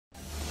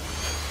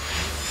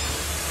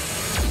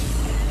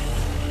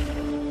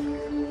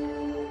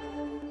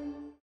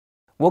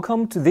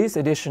Welcome to this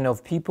edition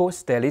of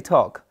People's Daily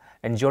Talk.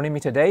 And joining me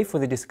today for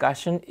the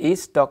discussion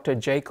is Dr.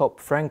 Jacob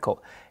Frenkel.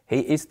 He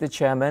is the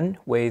chairman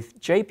with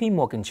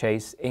JPMorgan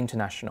Chase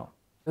International.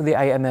 The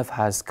IMF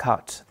has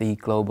cut the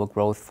global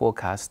growth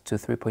forecast to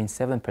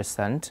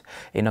 3.7%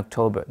 in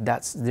October.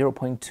 That's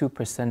 0.2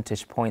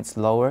 percentage points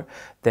lower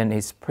than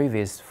its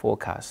previous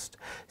forecast.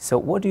 So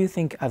what do you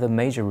think are the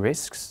major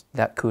risks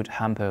that could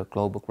hamper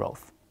global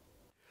growth?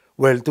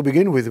 Well, to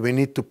begin with, we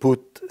need to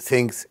put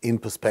things in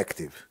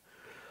perspective.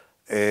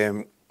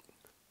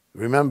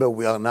 Remember,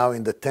 we are now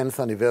in the 10th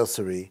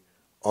anniversary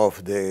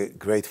of the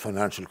great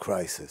financial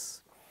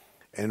crisis.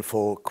 And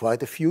for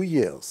quite a few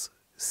years,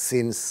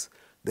 since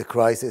the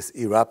crisis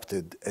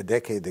erupted a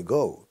decade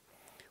ago,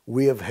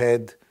 we have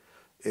had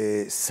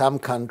some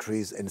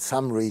countries and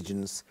some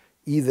regions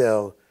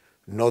either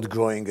not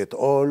growing at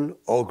all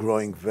or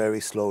growing very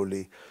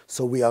slowly.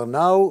 So we are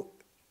now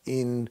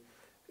in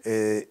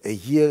a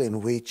year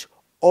in which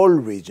all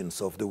regions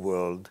of the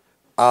world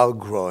are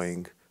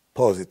growing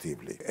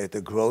positively at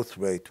a growth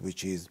rate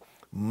which is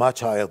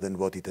much higher than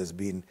what it has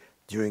been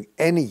during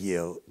any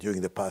year during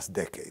the past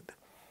decade.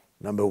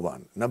 Number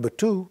one. Number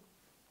two,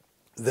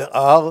 there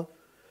are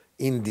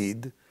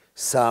indeed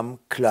some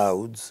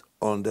clouds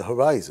on the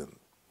horizon.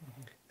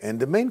 And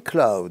the main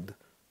cloud,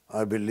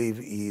 I believe,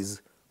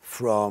 is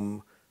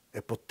from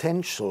a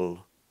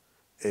potential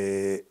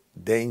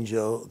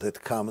danger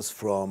that comes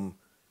from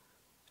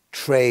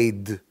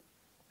trade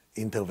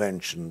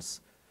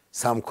interventions.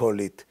 Some call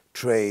it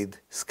trade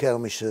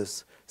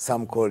skirmishes,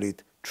 some call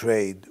it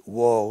trade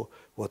war.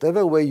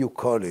 Whatever way you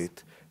call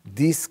it,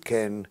 this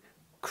can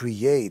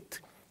create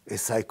a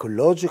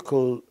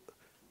psychological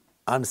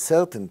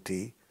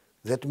uncertainty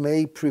that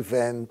may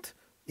prevent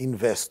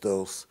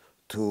investors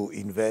to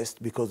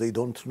invest because they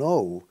don't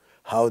know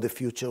how the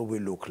future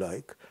will look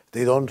like.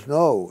 They don't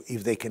know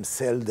if they can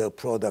sell their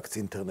products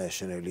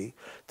internationally.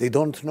 They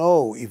don't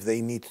know if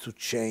they need to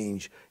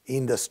change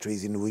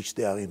industries in which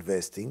they are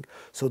investing.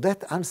 So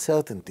that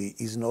uncertainty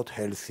is not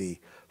healthy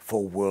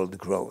for world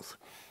growth.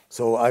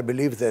 So I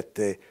believe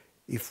that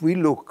if we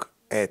look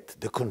at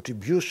the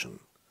contribution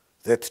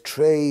that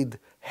trade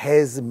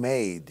has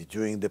made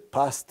during the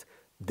past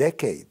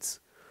decades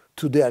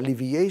to the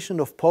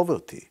alleviation of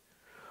poverty,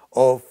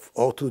 or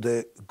to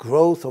the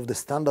growth of the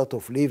standard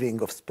of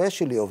living,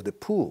 especially of the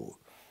poor,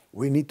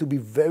 we need to be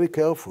very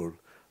careful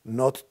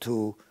not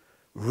to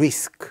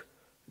risk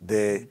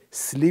the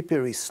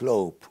slippery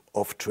slope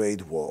of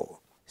trade war.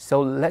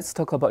 So let's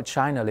talk about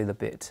China a little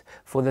bit.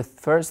 For the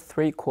first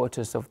 3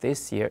 quarters of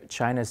this year,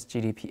 China's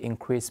GDP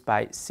increased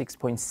by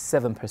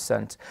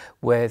 6.7%,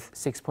 with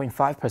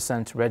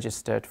 6.5%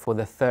 registered for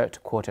the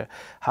third quarter.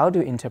 How do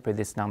you interpret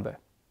this number?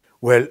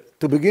 Well,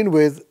 to begin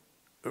with,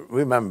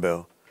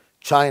 remember,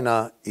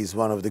 China is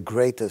one of the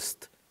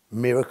greatest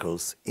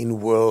miracles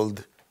in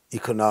world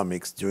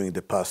economics during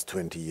the past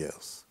 20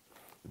 years.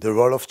 The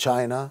role of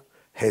China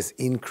has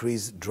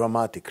increased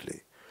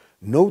dramatically.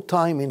 No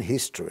time in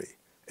history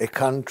a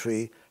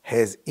country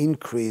has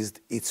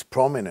increased its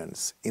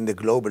prominence in the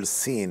global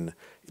scene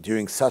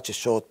during such a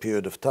short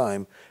period of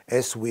time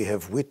as we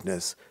have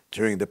witnessed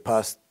during the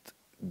past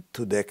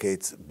 2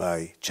 decades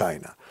by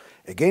China.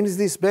 Against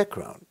this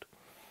background,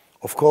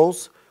 of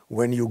course,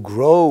 when you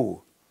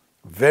grow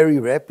very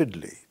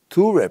rapidly,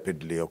 too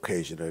rapidly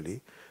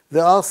occasionally,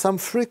 there are some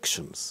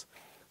frictions.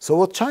 So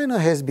what China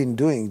has been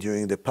doing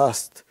during the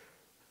past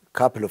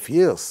couple of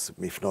years,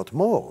 if not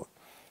more,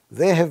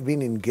 they have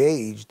been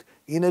engaged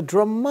in a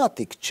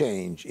dramatic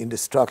change in the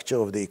structure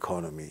of the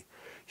economy.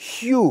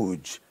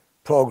 Huge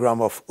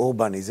program of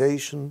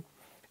urbanization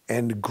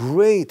and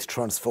great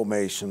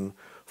transformation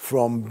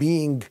from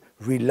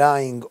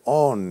relying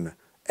on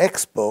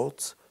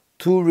exports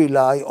to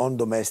rely on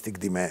domestic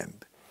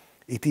demand.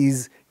 It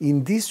is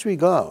in this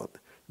regard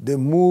the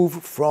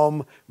move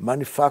from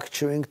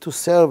manufacturing to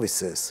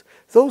services.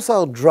 Those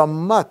are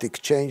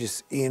dramatic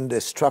changes in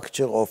the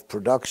structure of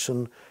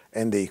production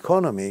and the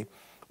economy,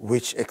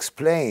 which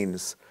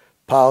explains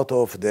part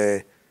of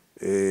the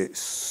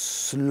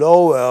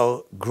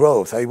slower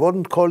growth. I will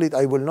not call it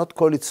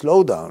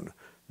slowdown,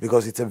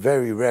 because it's a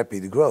very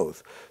rapid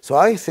growth. So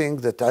I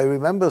think that I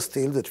remember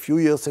still that a few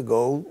years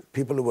ago,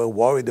 people were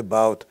worried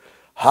about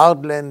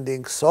hard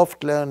landing,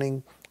 soft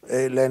landing.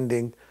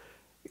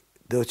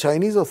 The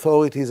Chinese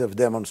authorities have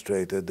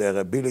demonstrated their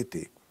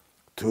ability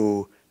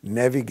to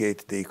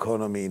navigate the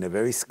economy in a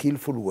very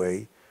skillful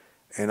way,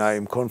 and I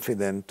am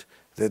confident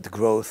that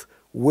growth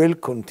will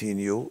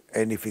continue,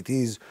 and if it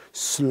is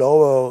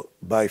slower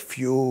by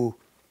few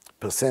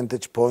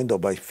percentage points or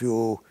by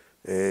few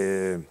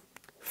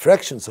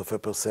fractions of a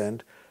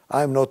percent,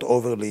 I'm not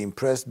overly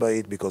impressed by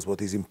it, because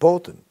what is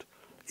important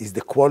is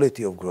the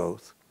quality of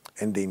growth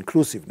and the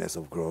inclusiveness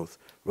of growth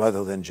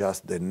rather than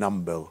just the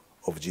number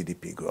of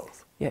GDP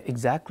growth. Yeah,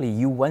 exactly.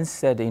 You once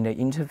said in an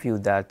interview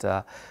that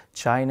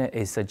China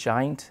is a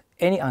giant.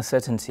 Any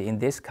uncertainty in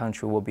this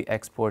country will be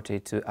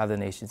exported to other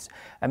nations.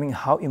 I mean,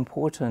 how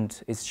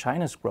important is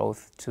China's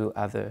growth to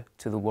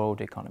the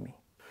world economy?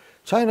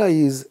 China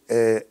is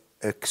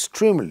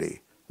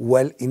extremely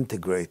well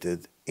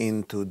integrated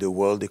into the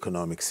world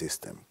economic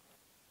system.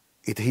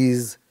 It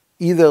is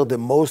either the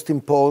most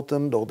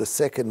important or the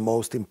second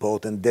most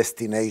important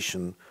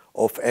destination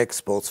of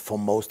exports for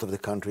most of the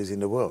countries in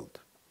the world.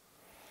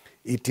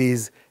 It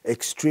is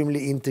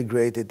extremely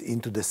integrated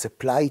into the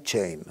supply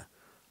chain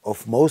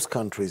of most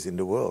countries in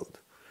the world.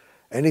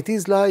 And it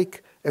is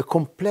like a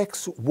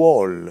complex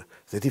wall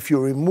that if you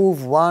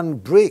remove one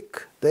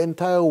brick, the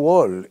entire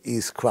wall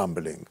is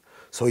crumbling.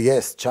 So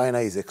yes, China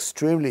is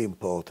extremely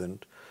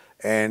important,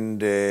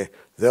 and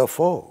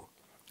therefore,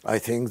 I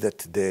think that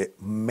the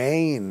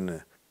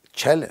main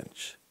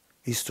challenge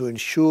is to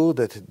ensure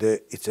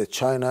that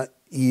China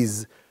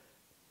is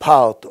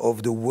part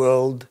of the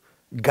world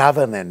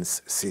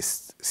governance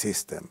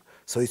system.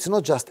 So it's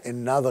not just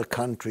another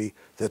country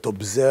that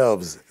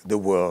observes the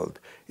world.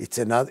 It's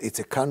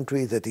a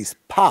country that is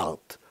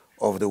part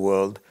of the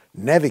world,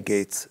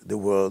 navigates the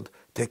world,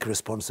 takes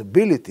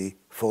responsibility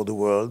for the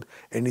world,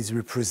 and is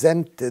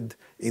represented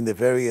in the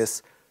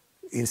various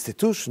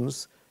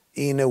institutions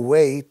in a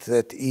way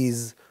that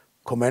is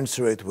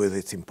commensurate with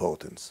its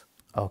importance.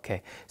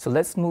 Okay, so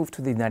let's move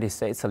to the United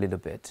States a little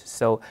bit.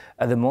 So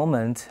at the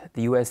moment,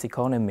 the U.S.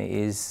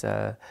 economy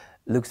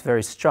looks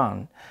very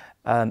strong.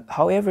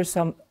 However,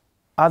 some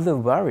other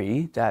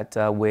worry that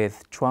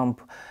with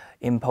Trump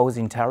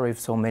imposing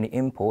tariffs on many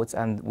imports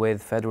and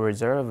with Federal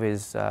Reserve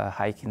is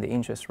hiking the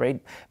interest rate,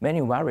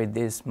 many worry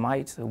this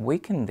might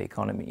weaken the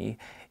economy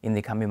in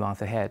the coming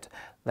months ahead.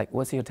 Like,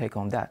 what's your take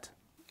on that?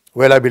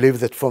 Well, I believe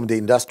that from the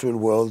industrial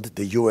world,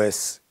 the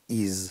U.S.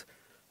 is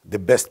the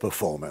best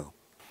performer.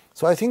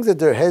 So I think that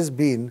there has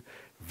been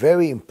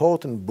very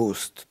important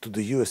boost to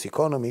the U.S.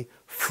 economy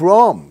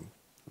from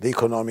the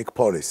economic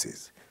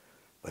policies.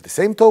 By the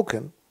same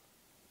token,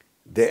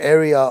 the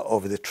area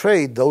of the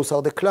trade, those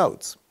are the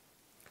clouds.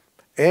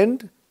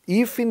 And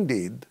if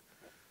indeed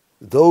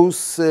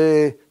those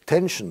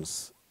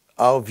tensions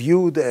are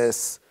viewed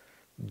as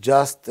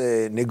just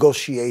a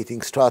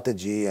negotiating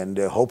strategy and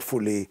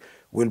hopefully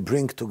will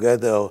bring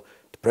together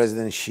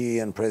President Xi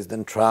and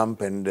President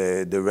Trump and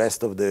the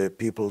rest of the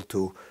people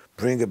to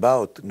bring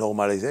about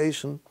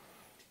normalization,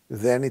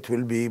 then it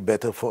will be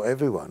better for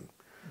everyone.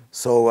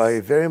 So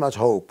I very much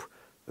hope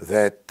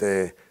that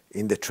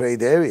in the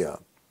trade area,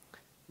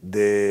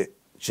 the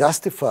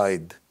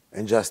justified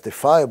and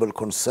justifiable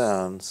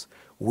concerns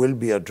will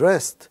be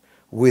addressed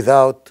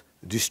without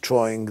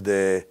destroying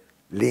the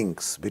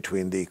links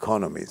between the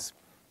economies.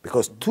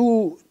 Because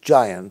two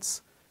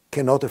giants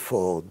cannot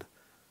afford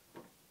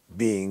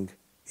being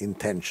in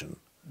tension.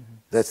 Mm-hmm.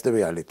 That's the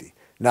reality.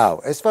 Now,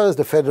 as far as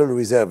the Federal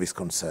Reserve is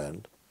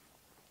concerned,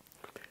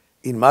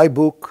 in my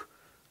book,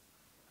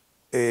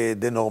 the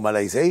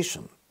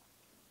normalization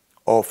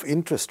of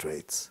interest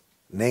rates,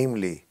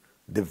 namely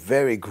the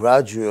very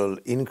gradual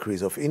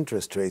increase of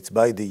interest rates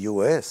by the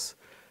US,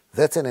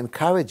 that's an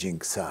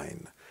encouraging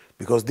sign,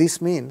 because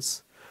this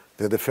means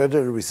that the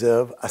Federal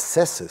Reserve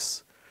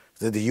assesses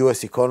that the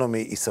US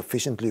economy is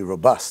sufficiently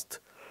robust,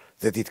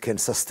 that it can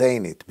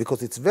sustain it,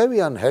 because it's very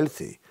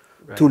unhealthy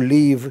to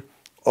live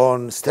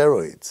on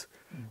steroids.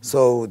 Mm-hmm.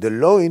 So the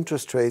low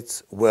interest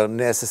rates were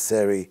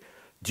necessary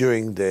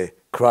during the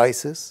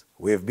crisis.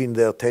 We have been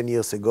there 10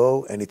 years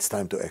ago, and it's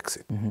time to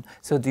exit. Mm-hmm.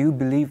 So do you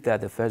believe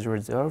that the Federal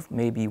Reserve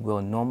maybe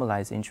will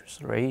normalize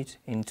interest rate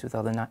in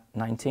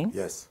 2019?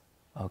 Yes.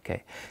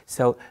 Okay.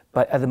 So,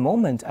 but at the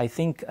moment, I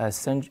think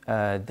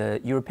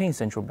the European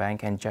Central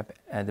Bank and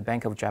the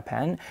Bank of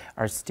Japan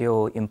are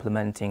still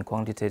implementing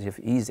quantitative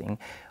easing,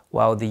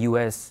 while the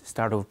US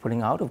started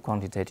pulling out of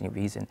quantitative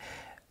easing.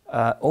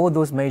 All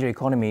those major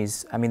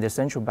economies, I mean, the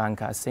central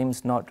bank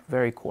seems not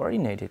very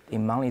coordinated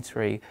in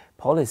monetary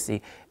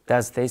policy.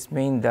 Does this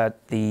mean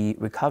that the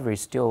recovery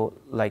still,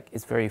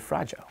 is very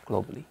fragile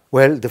globally?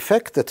 Well, the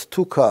fact that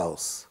two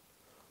cars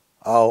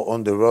are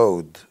on the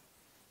road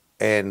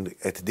and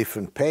at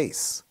different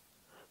pace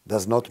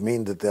does not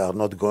mean that they are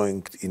not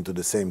going into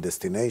the same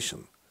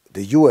destination.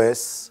 The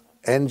US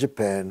and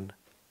Japan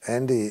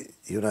and the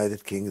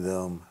United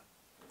Kingdom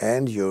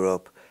and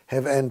Europe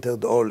have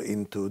entered all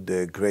into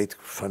the great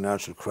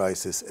financial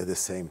crisis at the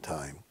same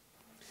time.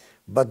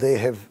 But they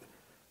have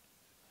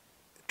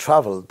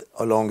traveled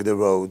along the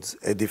roads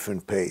at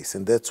different pace,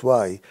 and that's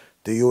why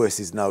the US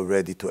is now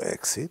ready to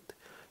exit.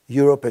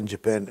 Europe and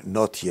Japan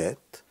not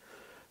yet,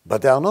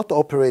 but they are not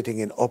operating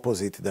in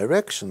opposite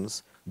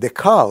directions. The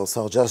cars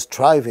are just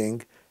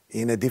driving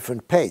in a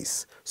different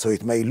pace. So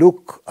it may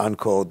look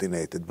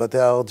uncoordinated, but they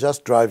are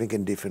just driving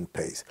in different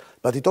pace.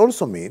 But it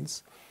also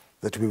means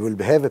that we will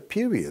have a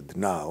period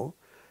now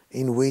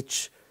in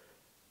which,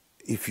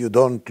 if you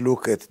don't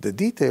look at the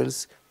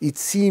details, it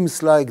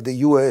seems like the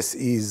US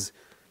is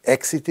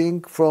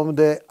exiting from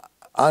the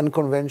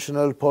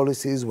unconventional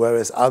policies,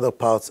 whereas other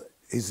parts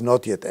is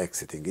not yet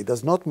exiting. It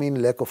does not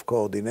mean lack of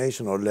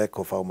coordination or lack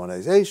of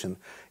harmonization.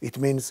 It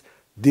means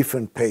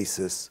different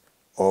paces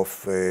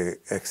of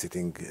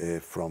exiting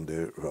from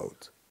the road.